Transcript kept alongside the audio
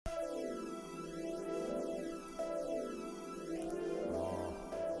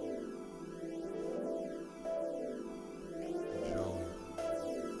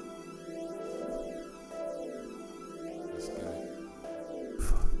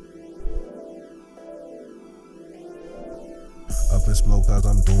Up in smoke cause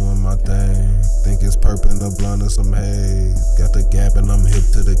I'm doing my thing. Think it's perp in the blunt of some haze. Got the gap and I'm hip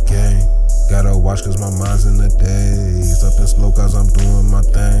to the game. Gotta watch cause my mind's in the daze. Up in smoke cause I'm doing my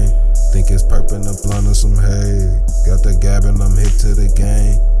thing. Think it's perp in the blunt of some haze. Got the gap and I'm hip to the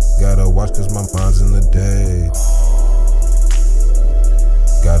game. Gotta watch cause my mind's in the daze.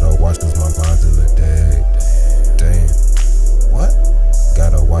 Gotta watch cause my mind's in the daze. Damn. What?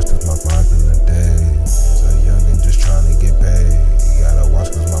 Gotta watch cause my mind's in the daze. A youngin' just trying to get paid. Gotta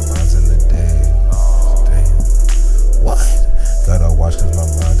watch cause my mind's in the daze. Damn. What? Gotta watch cause my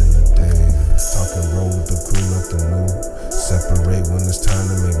mind in the daze. Talking roll with the crew, nothing new. Separate when it's time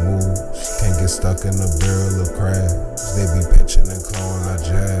to make moves. Can't get stuck in a barrel of crabs. They be pitching and clawing our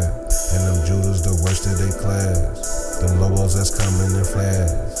jab. And them Judas the worst of their class. Them lobos that's coming in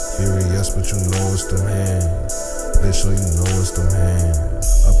flash. Furious but you know it's them hands. Bitch, so you know it's them hands.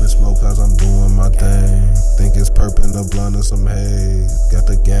 Up in smoke cause I'm doing my thing. Think it's perp in the blunt of some haze. Got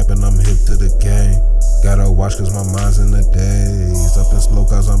the gap and I'm hip to the game. Gotta watch cause my mind's in the daze. Up in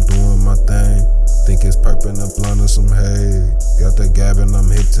smoke cause I'm doing my thing. Think it's perp in the blunt of some haze. Got the gap and I'm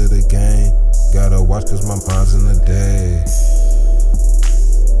hip to the game. Gotta watch cause my mind's in the daze.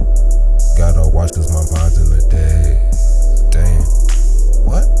 Gotta watch cause my mind's in the daze. Damn.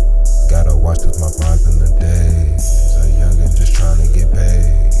 What? Gotta watch cause my mind's in the daze. A youngin' just trying to get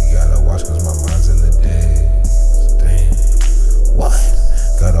paid. Gotta watch cause my mind's in the daze. Damn. What?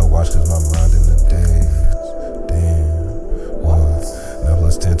 Gotta watch cause my mind in the daze. Damn. What? Now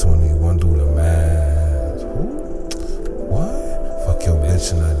plus 10, 21, do the math. What? Fuck your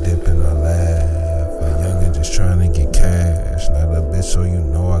bitch and I dip and I laugh. A youngin' just trying to get cash. Not a bitch so you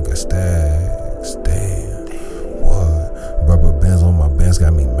know I got stacks. Damn. What? Rubber bands on my bands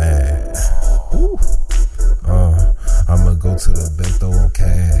got me mad. Woo. I'ma go to the bank, throw on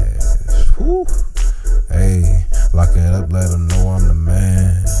cash. Woo. Hey, lock it up, let them know I'm the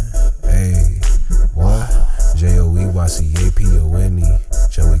man. Hey, what?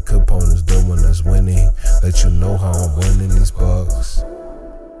 Joey Capone is the one that's winning. Let you know how I'm winning these bucks.